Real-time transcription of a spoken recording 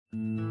Hello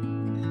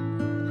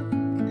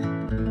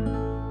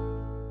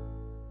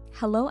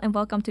and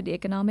welcome to the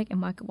Economic and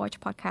Market Watch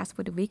podcast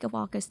for the week of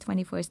August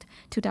 21st,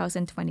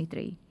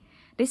 2023.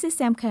 This is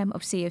Sam Kem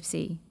of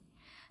CFC.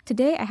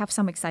 Today I have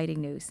some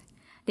exciting news.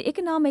 The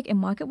Economic and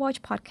Market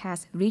Watch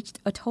podcast reached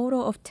a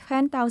total of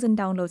 10,000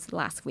 downloads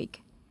last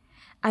week.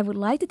 I would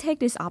like to take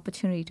this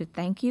opportunity to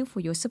thank you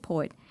for your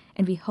support,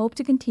 and we hope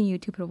to continue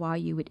to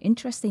provide you with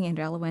interesting and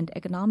relevant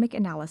economic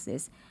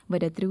analysis,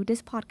 whether through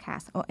this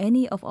podcast or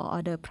any of our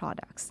other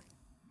products.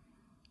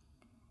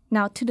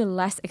 Now to the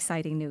less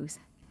exciting news.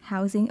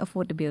 Housing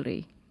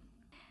affordability.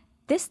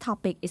 This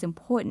topic is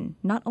important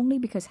not only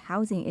because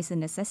housing is a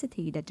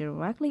necessity that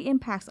directly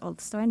impacts all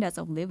standards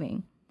of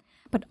living,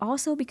 but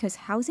also because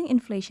housing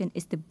inflation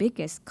is the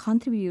biggest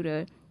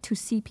contributor to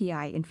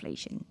CPI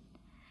inflation.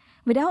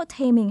 Without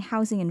taming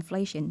housing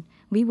inflation,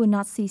 we will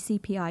not see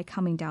CPI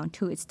coming down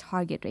to its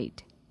target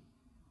rate.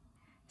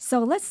 So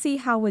let's see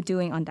how we're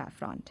doing on that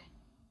front.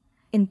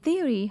 In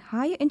theory,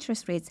 higher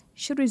interest rates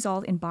should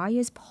result in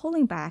buyers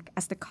pulling back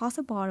as the cost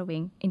of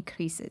borrowing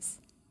increases.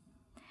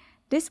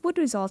 This would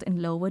result in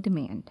lower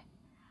demand.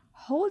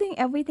 Holding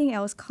everything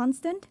else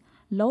constant,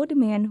 low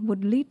demand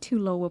would lead to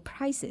lower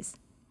prices.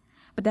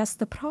 But that's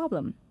the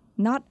problem.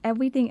 Not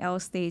everything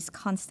else stays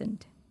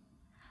constant.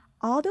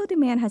 Although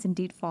demand has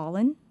indeed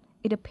fallen,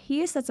 it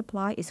appears that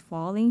supply is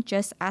falling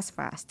just as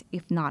fast,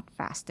 if not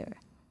faster.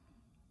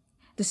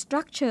 The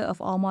structure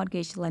of our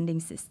mortgage lending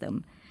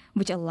system,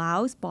 which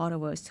allows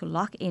borrowers to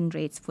lock in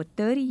rates for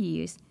 30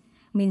 years,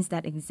 means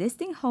that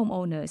existing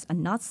homeowners are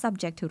not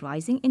subject to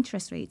rising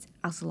interest rates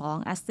as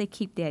long as they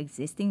keep their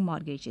existing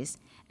mortgages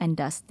and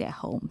thus their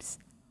homes.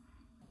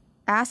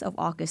 As of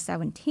August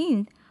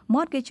 17th,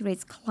 mortgage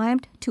rates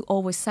climbed to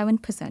over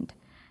 7%,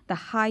 the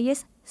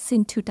highest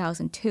since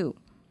 2002.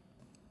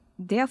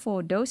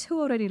 Therefore, those who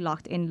already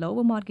locked in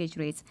lower mortgage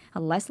rates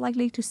are less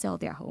likely to sell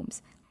their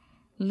homes,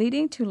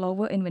 leading to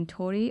lower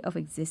inventory of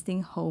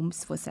existing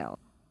homes for sale.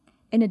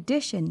 In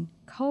addition,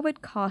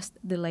 COVID caused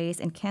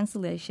delays and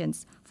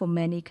cancellations for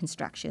many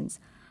constructions,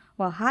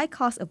 while high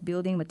cost of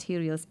building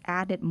materials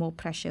added more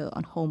pressure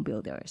on home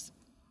builders.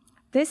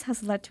 This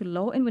has led to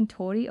low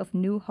inventory of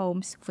new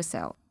homes for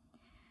sale.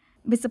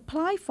 With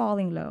supply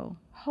falling low,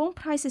 home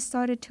prices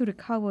started to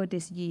recover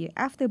this year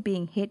after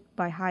being hit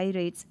by high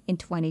rates in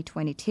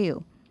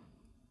 2022.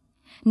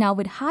 Now,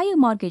 with higher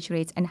mortgage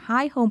rates and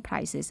high home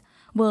prices,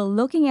 we're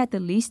looking at the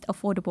least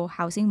affordable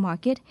housing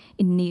market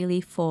in nearly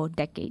 4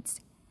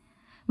 decades.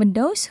 When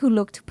those who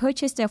look to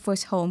purchase their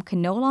first home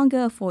can no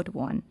longer afford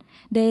one,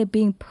 they are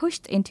being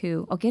pushed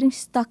into or getting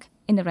stuck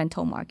in the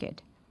rental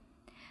market.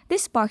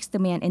 This sparks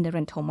demand in the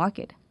rental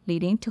market,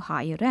 leading to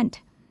higher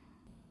rent.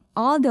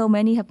 Although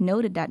many have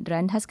noted that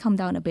rent has come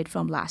down a bit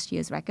from last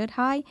year's record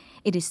high,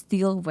 it is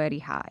still very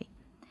high.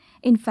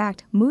 In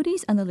fact,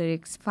 Moody's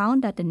Analytics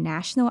found that the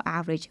national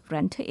average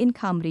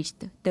rent-to-income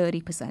reached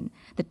 30%,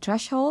 the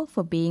threshold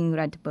for being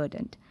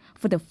rent-burdened,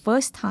 for the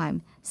first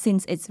time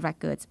since its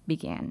records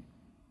began.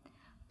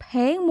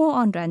 Paying more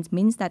on rent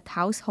means that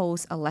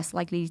households are less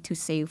likely to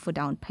save for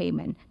down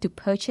payment to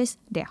purchase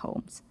their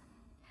homes.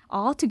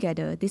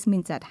 Altogether, this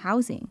means that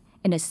housing,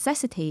 a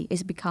necessity,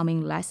 is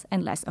becoming less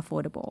and less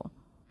affordable.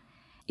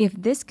 If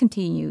this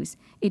continues,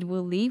 it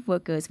will leave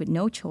workers with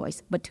no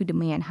choice but to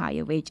demand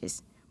higher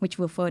wages, which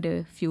will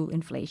further fuel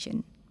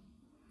inflation.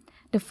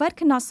 The Fed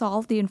cannot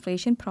solve the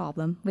inflation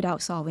problem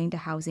without solving the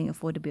housing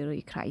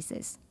affordability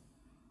crisis.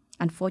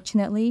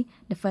 Unfortunately,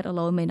 the Fed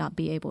alone may not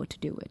be able to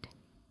do it.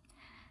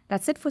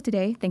 That's it for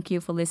today. Thank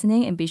you for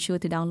listening, and be sure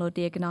to download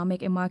the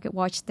Economic and Market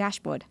Watch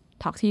dashboard.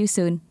 Talk to you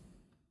soon.